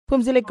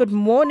Phumzile, good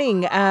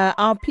morning.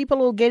 Are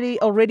people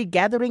already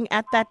gathering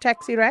at that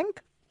taxi rank?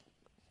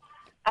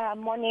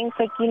 Morning,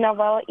 Sakina.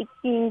 Well, it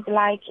seems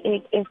like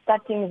it is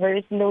starting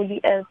very slowly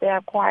as there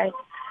are quite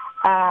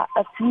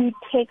a few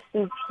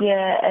taxis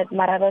here at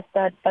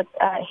Marabastad, but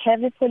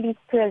heavy police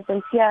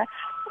presence here.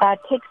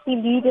 Taxi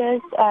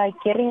leaders are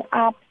getting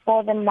up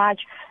for the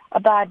march,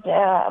 but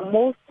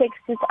most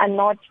taxis are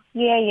not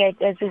here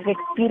yet, as we've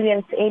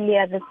experienced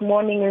earlier this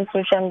morning in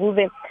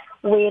Soshanguve,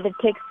 where the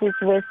taxis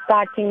were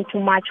starting to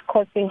march,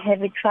 causing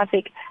heavy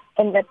traffic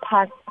in the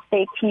past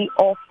 30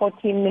 or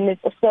 40 minutes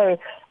or so.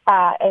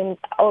 And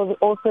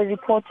also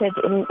reported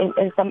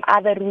in some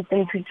other routes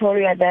in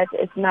Pretoria that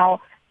is now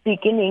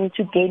beginning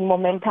to gain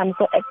momentum.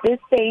 So at this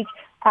stage,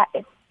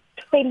 it's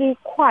fairly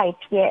quiet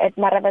here at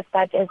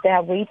Marabastad as they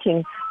are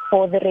waiting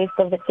for the rest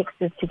of the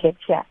taxis to get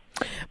here.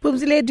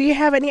 Phumzile, do you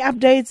have any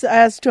updates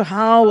as to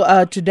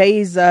how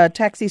today's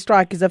taxi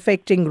strike is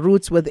affecting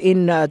routes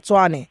within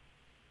Tshwane?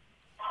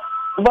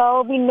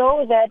 Well, we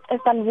know that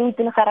some routes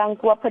in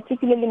Ga-Rankuwa,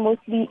 particularly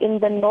mostly in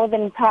the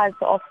northern parts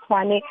of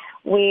Tshwane,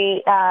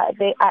 where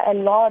there are a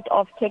lot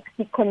of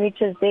taxi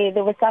commuters there.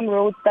 There were some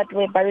roads that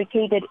were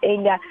barricaded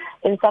earlier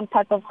in some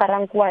parts of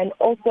Ga-Rankuwa and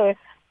also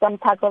some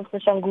parts of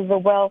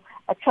Soshanguve. Well,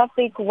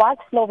 traffic was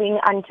flowing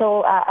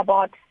until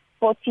about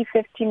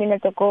 40-50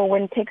 minutes ago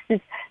when taxis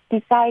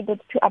decided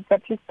to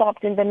abruptly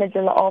stop in the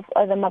middle of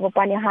the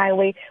Mabopane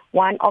Highway,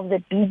 one of the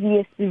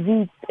busiest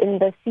routes in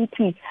the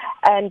city.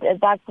 And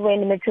that's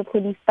when Metro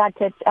Police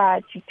started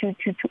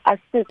to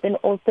assist and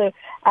also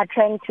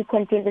trying to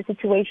contain the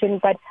situation.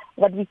 But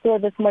what we saw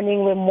this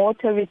morning were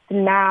motorists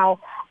now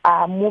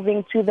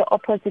moving to the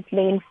opposite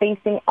lane,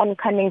 facing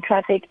oncoming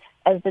traffic,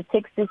 as the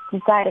taxis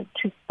decided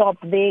to stop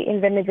there in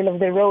the middle of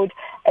the road.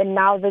 And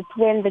now that's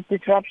when the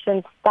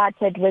disruption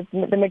started, with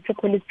the Metro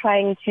Police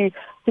trying to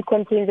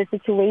contain the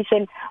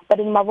situation. But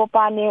in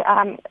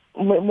Mabopane,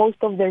 most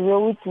of the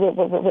roads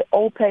were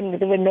open.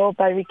 There were no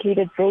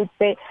barricaded roads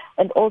there.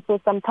 And also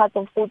some parts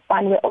of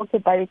Southban were also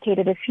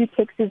barricaded. A few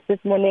taxis this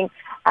morning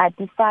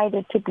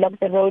decided to block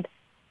the road.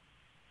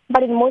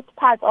 But in most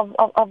parts of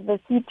the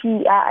city,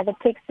 the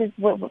taxis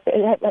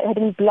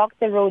hadn't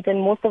blocked the road,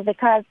 and most of the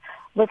cars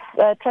with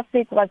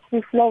traffic was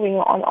free flowing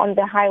on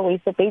the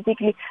highway. So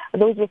basically,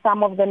 those were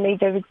some of the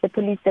major routes the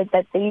police said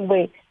that they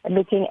were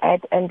looking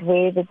at and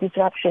where the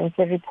disruptions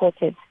were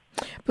reported.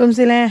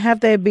 Phumzile,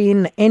 have there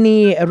been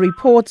any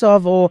reports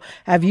of, or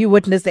have you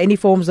witnessed any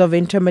forms of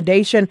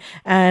intimidation?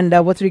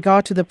 And with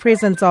regard to the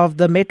presence of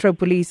the Metro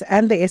Police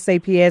and the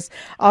SAPS,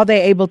 are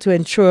they able to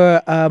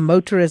ensure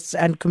motorists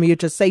and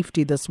commuters'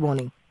 safety this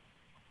morning?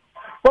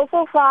 Well,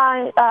 so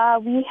far,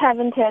 we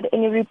haven't had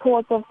any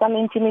reports of some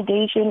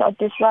intimidation or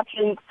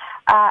disruptions.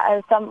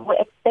 Some were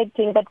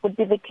expecting that would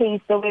be the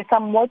case. There were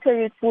some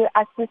motorists who were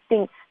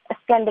assisting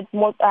stranded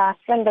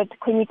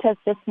commuters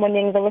this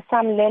morning. There were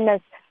some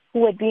learners who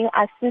were being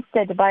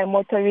assisted by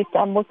motorists.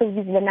 Most of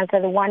these learners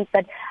are the ones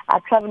that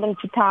are traveling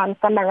to town.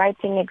 Some are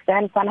writing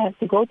exams, some have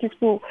to go to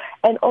school.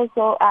 And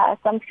also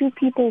some few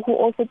people who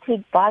also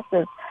take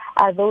buses.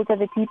 Those are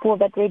the people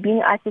that were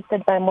being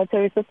assisted by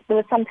motorists. So there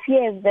were some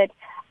fears that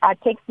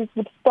taxis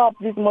would stop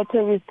these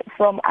motorists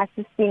from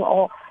assisting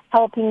or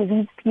helping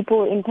these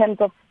people in terms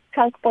of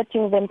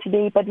transporting them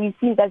today. But we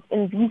see that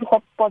in these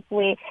hotspots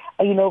where,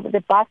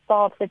 the bus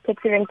stops, the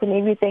taxi ranks and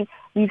everything,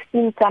 we've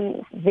seen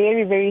some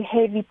very, very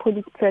heavy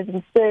police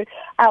presence. So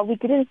we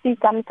didn't see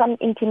some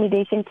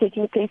intimidation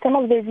taking place. Some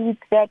of the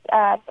routes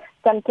that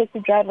some taxi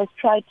drivers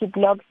tried to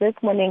block this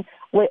morning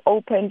were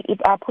opened.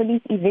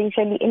 Police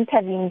eventually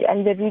intervened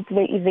and the routes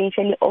were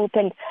eventually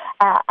opened.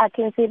 I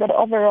can say that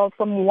overall,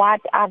 from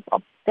what I've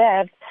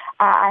observed,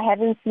 I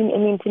haven't seen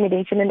any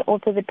intimidation, and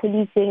also the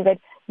police saying that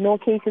no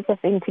cases of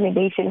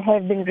intimidation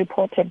have been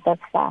reported thus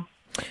far.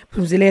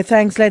 Phumzile,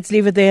 thanks. Let's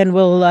leave it there and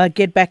we'll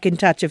get back in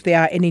touch if there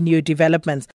are any new developments.